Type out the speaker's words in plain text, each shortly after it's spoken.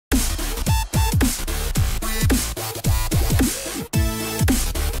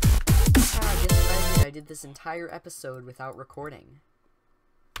this entire episode without recording.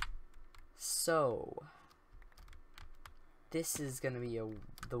 So, this is going to be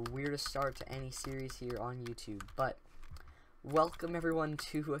the weirdest start to any series here on YouTube, but welcome everyone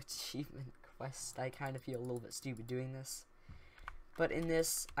to Acheievement Quest. I kind of feel a little bit stupid doing this, but in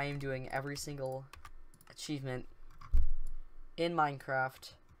this, I am doing every single achievement in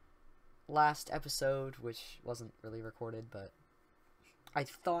Minecraft. Last episode, which wasn't really recorded, but I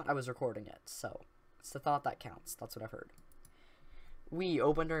thought I was recording it, so it's the thought that counts. That's what I've heard. We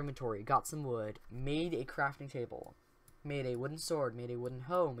opened our inventory, got some wood, made a crafting table, made a wooden sword, made a wooden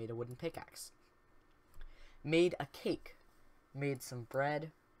hoe, made a wooden pickaxe, made a cake, made some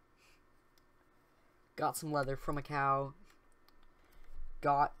bread, got some leather from a cow,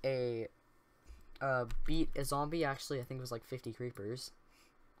 got beat a zombie. Actually, I think it was like 50 creepers.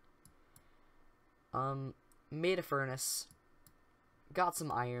 Made a furnace, got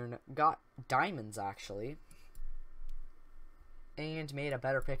some iron, got diamonds actually, and made a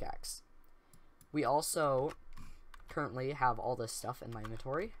better pickaxe. We also currently have all this stuff in my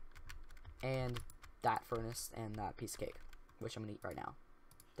inventory, and that furnace and that piece of cake, which I'm gonna eat right now.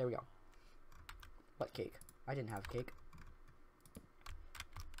 There we go. What cake? I didn't have cake.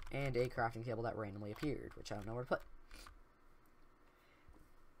 And a crafting table that randomly appeared, which I don't know where to put.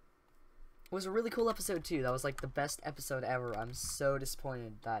 It was a really cool episode too. That was like the best episode ever. I'm so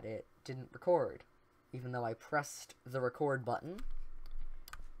disappointed that it didn't record, even though I pressed the record button,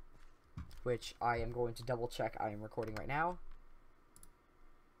 which I am going to double check I am recording right now.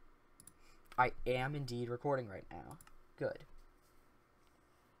 I am indeed recording right now. Good.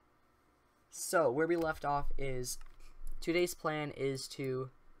 So where we left off is today's plan is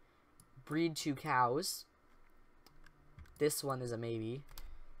to breed 2 cows. This one is a maybe.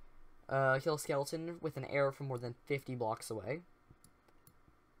 Kill a skeleton with an arrow from more than 50 blocks away.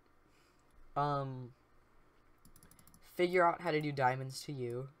 Figure out how to do diamonds to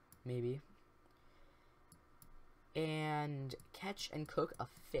you, maybe. And catch and cook a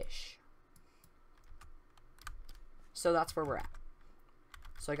fish. So that's where we're at.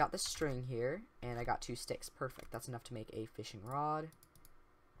 So I got this string here, and I got 2 sticks. Perfect. That's enough to make a fishing rod.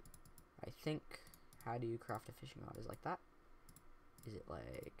 I think, how do you craft a fishing rod? Is it like that? Is it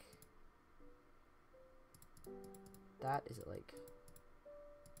like that? Is it like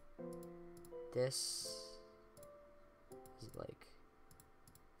this? Is it like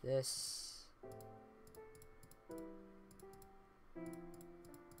this?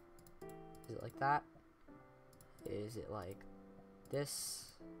 Is it like that? Is it like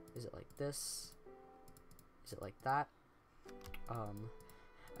this? Is it like this? Is it like that?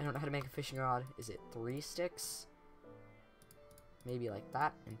 I don't know how to make a fishing rod. Is it 3 sticks? Maybe like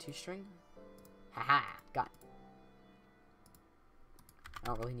that and 2 string? Haha, got it. I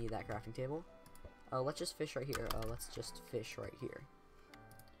don't really need that crafting table. Let's just fish right here. Let's just fish right here.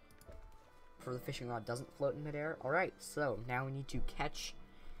 For the fishing rod doesn't float in midair. Alright, so now we need to catch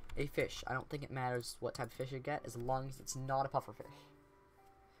a fish. I don't think it matters what type of fish you get, as long as it's not a puffer fish.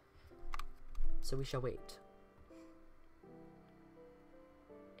 So we shall wait.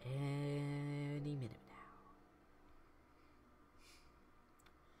 Any minute now.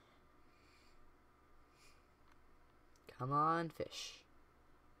 Come on, fish.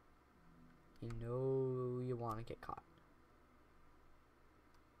 You know you want to get caught.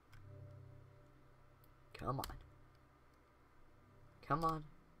 Come on. Come on.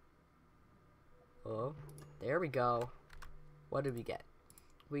 Oh, there we go. What did we get?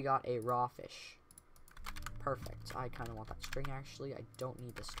 We got a raw fish. Perfect. I kind of want that string, actually. I don't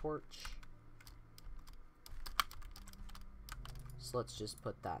need this torch. So let's just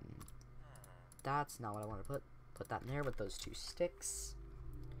put that in. That's not what I want to put. Put that in there with those 2 sticks.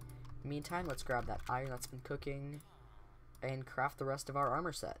 Meantime, let's grab that iron that's been cooking and craft the rest of our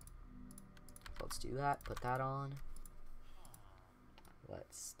armor set. Let's do that. Put that on.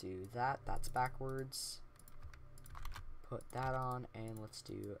 Let's do that. That's backwards. Put that on, and let's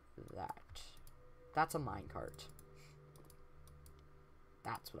do that. That's a minecart.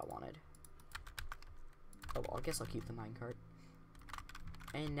 That's what I wanted. Oh, well, I guess I'll keep the minecart.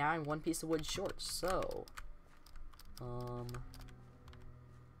 And now I'm 1 piece of wood short, so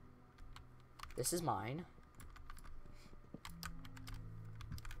this is mine.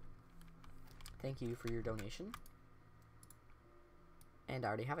 Thank you for your donation. And I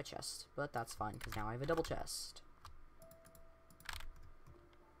already have a chest, but that's fine, because now I have a double chest.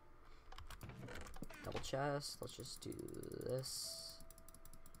 Double chest, let's just do this.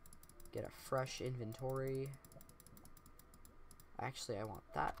 Get a fresh inventory. Actually, I want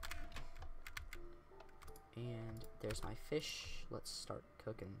that. And there's my fish. Let's start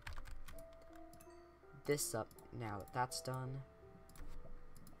cooking this up now that that's done.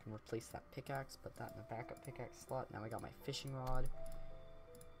 I can replace that pickaxe, put that in the backup pickaxe slot. Now I got my fishing rod.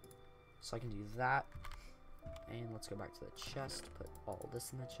 So I can do that. And let's go back to the chest, put all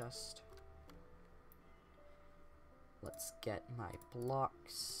this in the chest. Let's get my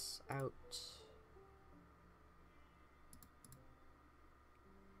blocks out.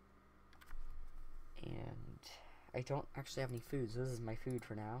 And I don't actually have any food, so this is my food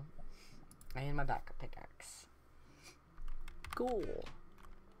for now. And my backup pickaxe. Cool.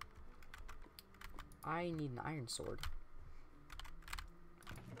 I need an iron sword.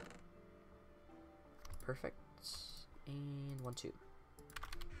 Perfect. And 1, 2.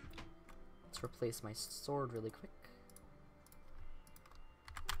 Let's replace my sword really quick.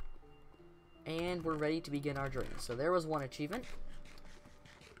 And we're ready to begin our journey. So there was one achievement.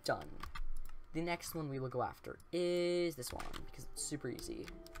 Done. The next one we will go after is this one, because it's super easy.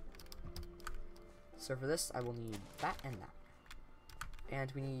 So for this, I will need that and that.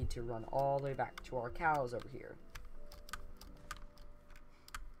 And we need to run all the way back to our cows over here.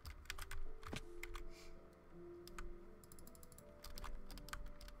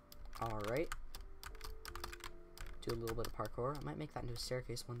 Alright. Do a little bit of parkour. I might make that into a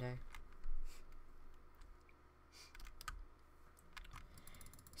staircase one day.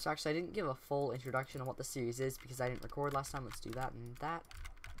 So actually, I didn't give a full introduction on what the series is because I didn't record last time. Let's do that and that.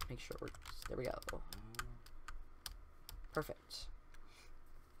 Make sure it works. There we go. Perfect.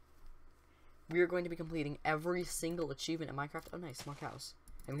 We are going to be completing every single achievement in Minecraft. Oh, nice. More cows.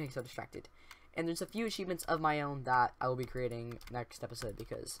 I'm getting so distracted. And there's a few achievements of my own that I will be creating next episode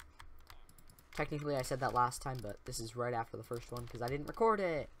because technically I said that last time, but this is right after the first one because I didn't record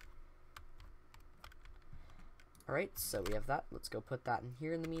it. Alright, so we have that. Let's go put that in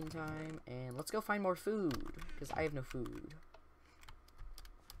here in the meantime. And let's go find more food, because I have no food.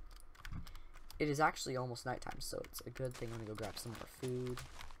 It is actually almost nighttime, so it's a good thing I'm going to go grab some more food.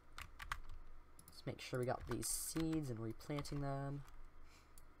 Let's make sure we got these seeds and replanting them.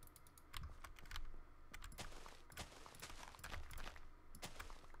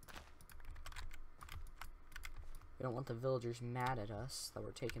 We don't want the villagers mad at us that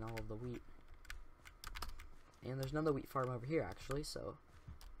we're taking all of the wheat. And there's another wheat farm over here, actually, so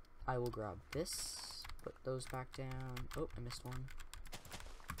I will grab this, put those back down. Oh, I missed one.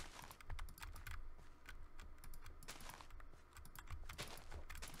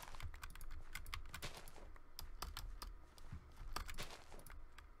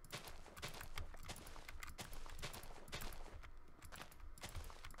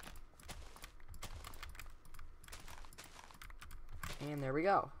 And there we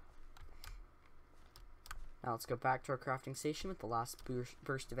go. Now let's go back to our crafting station with the last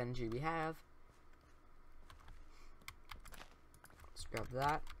burst of energy we have. Let's grab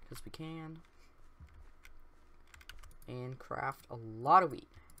that, because we can. And craft a lot of wheat.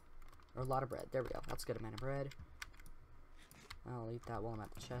 Or a lot of bread. There we go. That's a good amount of bread. I'll eat that while I'm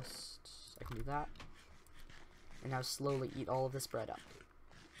at the chest. I can do that. And now slowly eat all of this bread up.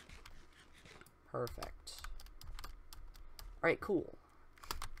 Perfect. Alright, cool.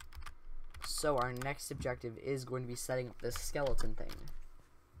 So our next objective is going to be setting up this skeleton thing.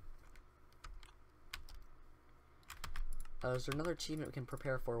 Is there another achievement we can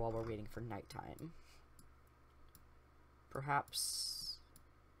prepare for while we're waiting for nighttime? Perhaps...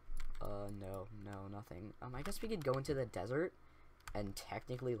 no, nothing. I guess we could go into the desert and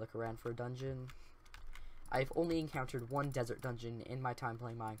technically look around for a dungeon. I've only encountered one desert dungeon in my time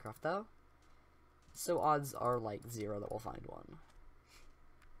playing Minecraft, though. So odds are like 0 that we'll find one.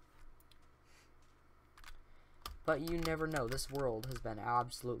 But you never know. This world has been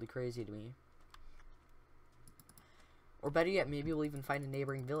absolutely crazy to me. Or better yet, maybe we'll even find a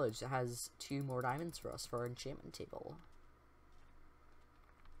neighboring village that has 2 more diamonds for us for our enchantment table.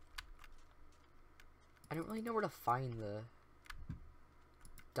 I don't really know where to find the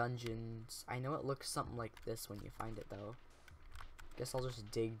dungeons. I know it looks something like this when you find it, though. Guess I'll just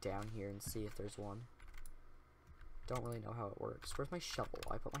dig down here and see if there's one. Don't really know how it works. Where's my shovel?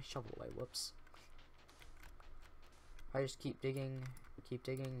 I put my shovel away. Whoops. I just keep digging. Keep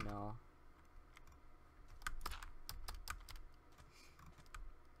digging? No.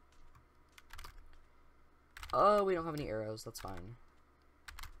 Oh, we don't have any arrows. That's fine.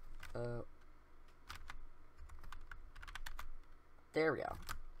 There we go.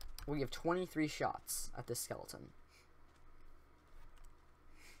 We have 23 shots at this skeleton.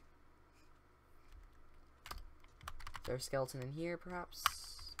 Is there a skeleton in here, perhaps?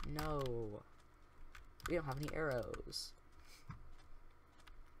 No. We don't have any arrows.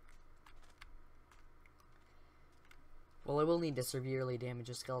 Well, I will need to severely damage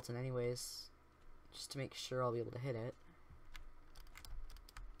a skeleton anyways. just to make sure I'll be able to hit it.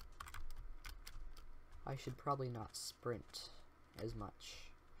 I should probably not sprint as much,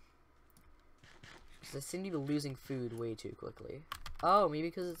 because I seem to be losing food way too quickly. Oh, maybe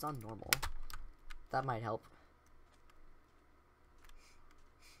because it's on normal. That might help.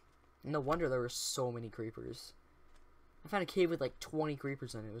 No wonder there were so many creepers. I found a cave with like 20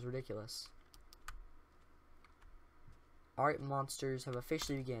 creepers in it. It was ridiculous. Alright, monsters have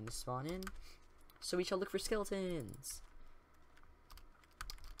officially begun to spawn in, so we shall look for skeletons.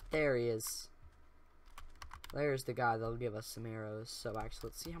 There he is. There's the guy that'll give us some arrows. So actually,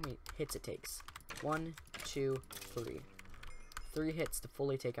 let's see how many hits it takes. 1, 2, 3. 3 hits to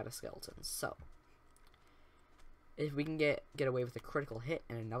fully take out a skeleton. So, if we can get away with a critical hit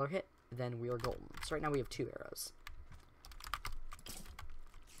and another hit, then we are golden. So right now we have 2 arrows.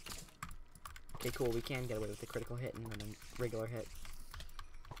 Okay, cool. We can get away with a critical hit and then a regular hit.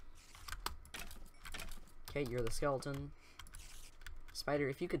 Okay, you're the skeleton. Spider,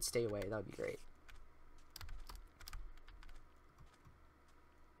 if you could stay away, that would be great.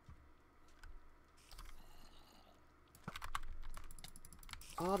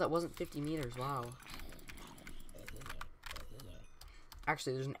 Oh, that wasn't 50 meters. Wow.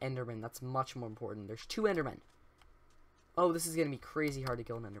 Actually, there's an Enderman. That's much more important. There's 2 Endermen. Oh, this is going to be crazy hard to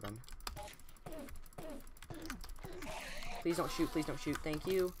kill an Enderman. Please don't shoot. Please don't shoot. Thank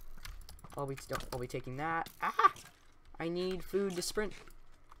you. I'll be taking that. Ah! I need food to sprint.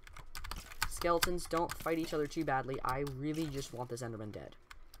 Skeletons, don't fight each other too badly. I really just want this Enderman dead.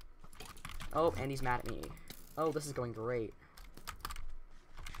 Oh, and he's mad at me. Oh, this is going great.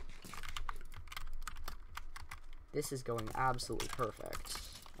 This is going absolutely perfect.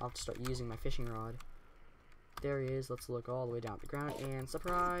 I'll have to start using my fishing rod. There he is. Let's look all the way down to the ground. And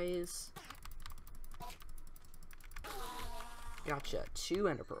surprise! Gotcha. 2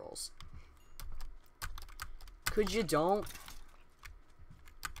 ender pearls. Could you don't?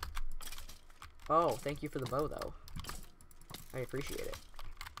 Oh, thank you for the bow, though. I appreciate it.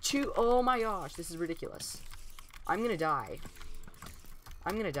 2. Oh my gosh, this is ridiculous. I'm gonna die.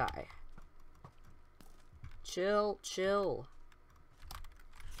 I'm gonna die. Chill, chill.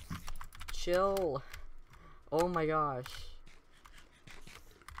 Chill. Oh my gosh.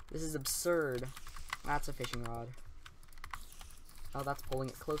 This is absurd. That's a fishing rod. Oh, that's pulling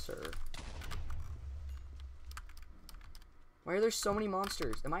it closer. Why are there so many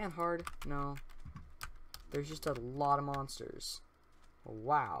monsters? Am I on hard? No. There's just a lot of monsters.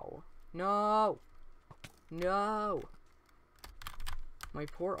 Wow. No! No! My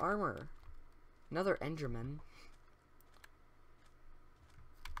poor armor. Another Enderman.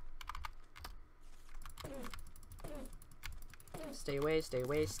 Stay away, stay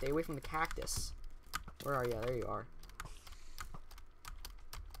away, stay away from the cactus. Where are you? There you are.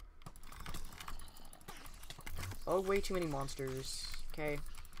 Oh, way too many monsters. Okay.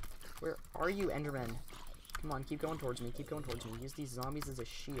 Where are you, Enderman? Come on, keep going towards me. Keep going towards me. Use these zombies as a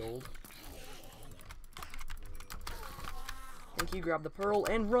shield. Thank you. Grab the pearl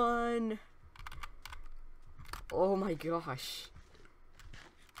and run! Oh my gosh.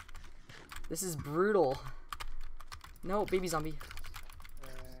 This is brutal. No, baby zombie.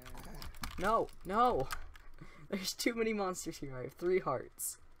 No, no! There's too many monsters here. I have 3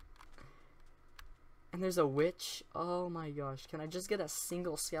 hearts. And there's a witch. Oh my gosh. Can I just get a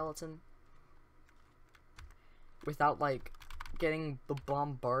single skeleton? Without, like, getting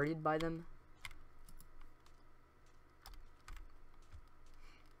bombarded by them?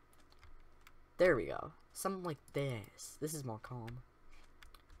 There we go. Something like this. This is more calm.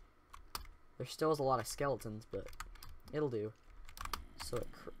 There still is a lot of skeletons, but it'll do. So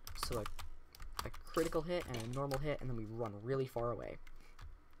a critical hit and a normal hit, and then we run really far away.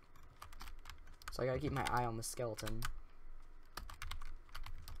 So I gotta keep my eye on the skeleton.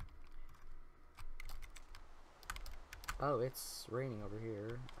 Oh, it's raining over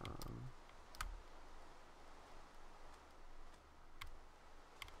here.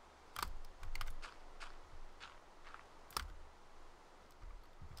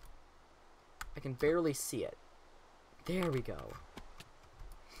 I can barely see it. There we go.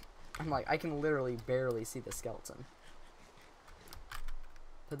 I'm like, I can literally barely see the skeleton.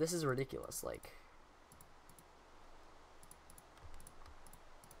 But this is ridiculous, like.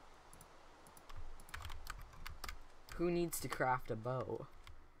 Who needs to craft a bow?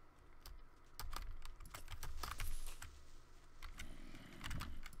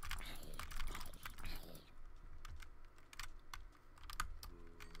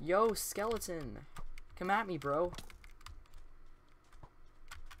 Yo, skeleton! Come at me, bro.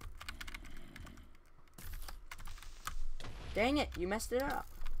 Dang it, you messed it up.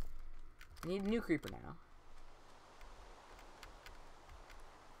 I need a new creeper now.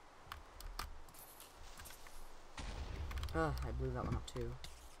 Ugh, I blew that one up too.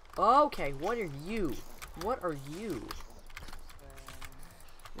 Okay, what are you? What are you?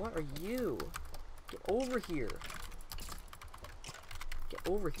 What are you? Get over here. Get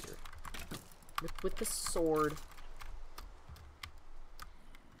over here. With the sword.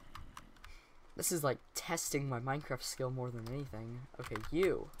 This is like testing my Minecraft skill more than anything. Okay,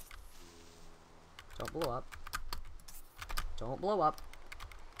 you. Don't blow up. Don't blow up.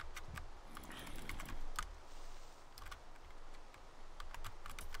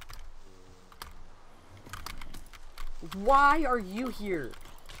 Why are you here?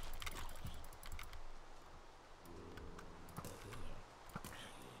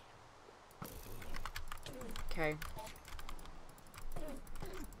 Okay.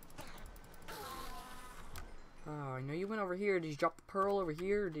 Oh, I know you went over here. Did you drop the pearl over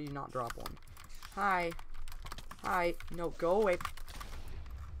here, or did you not drop one? Hi. Hi. No, go away.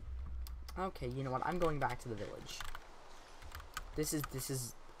 Okay, you know what? I'm going back to the village. This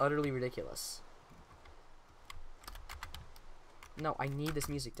is utterly ridiculous. No, I need this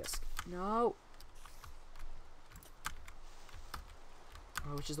music disc. No.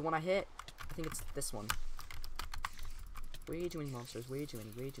 Oh, which is the one I hit? I think it's this one. Way too many monsters. Way too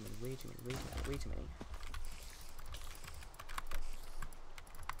many. Way too many. Way too many. Way too many. Way too many.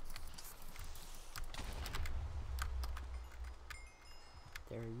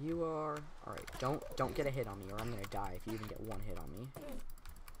 There you are. All right, don't get a hit on me, or I'm gonna die if you even get one hit on me.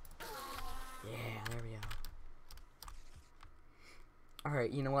 Yeah, there we go. All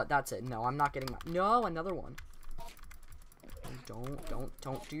right, you know what? That's it. No, I'm not getting my. No, another one.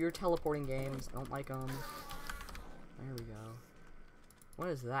 Don't do your teleporting games. I don't like them. There we go. What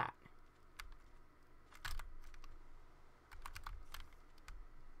is that?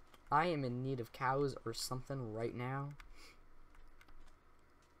 I am in need of cows or something right now.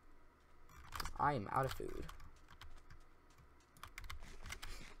 I am out of food.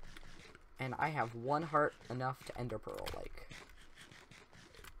 And I have one heart enough to ender pearl, like.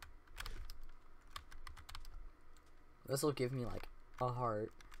 This will give me, like, a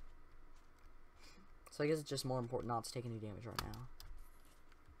heart. So I guess it's just more important not to take any damage right now.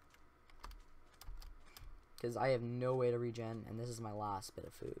 Because I have no way to regen, and this is my last bit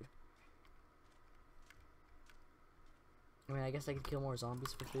of food. I mean, I guess I could kill more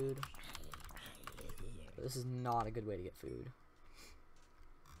zombies for food. But this is not a good way to get food.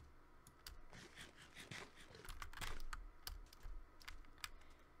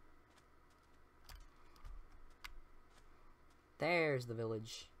 There's the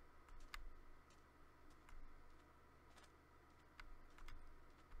village.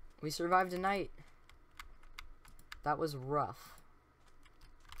 We survived a night. That was rough.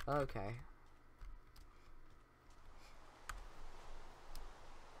 Okay.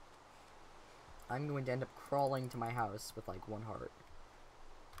 I'm going to end up crawling to my house with like one heart.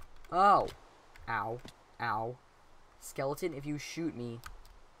 Oh! Ow. Ow. Skeleton, if you shoot me.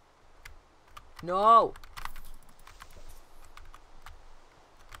 No!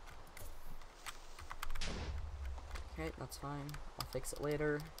 Okay, that's fine. I'll fix it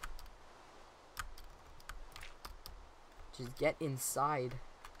later. Just get inside.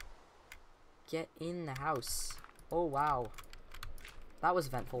 Get in the house. Oh, wow. That was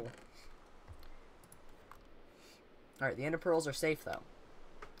eventful. Alright, the ender pearls are safe, though.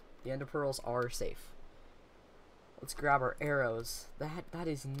 The ender pearls are safe. Let's grab our arrows. That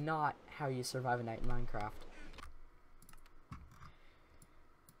is not how you survive a night in Minecraft.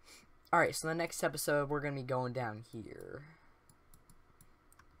 Alright, so the next episode, we're going to be going down here.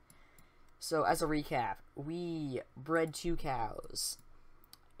 So, as a recap, we bred 2 cows.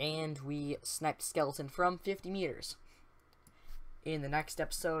 And we sniped a skeleton from 50 meters. In the next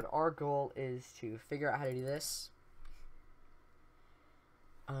episode, our goal is to figure out how to do this.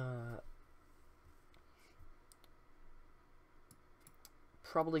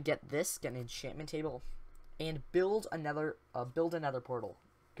 Probably get an enchantment table. And build another portal.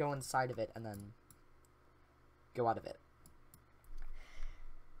 Go inside of it and then go out of it.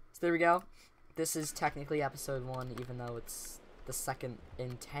 So there we go. This is technically episode 1, even though it's the second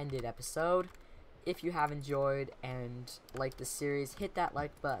intended episode. If you have enjoyed and liked the series, hit that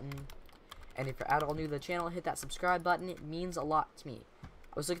like button. And if you're at all new to the channel, hit that subscribe button. It means a lot to me. I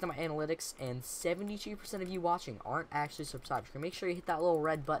was looking at my analytics, and 72% of you watching aren't actually subscribed. So make sure you hit that little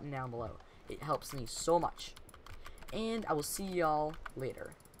red button down below. It helps me so much. And I will see y'all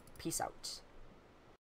later. Peace out.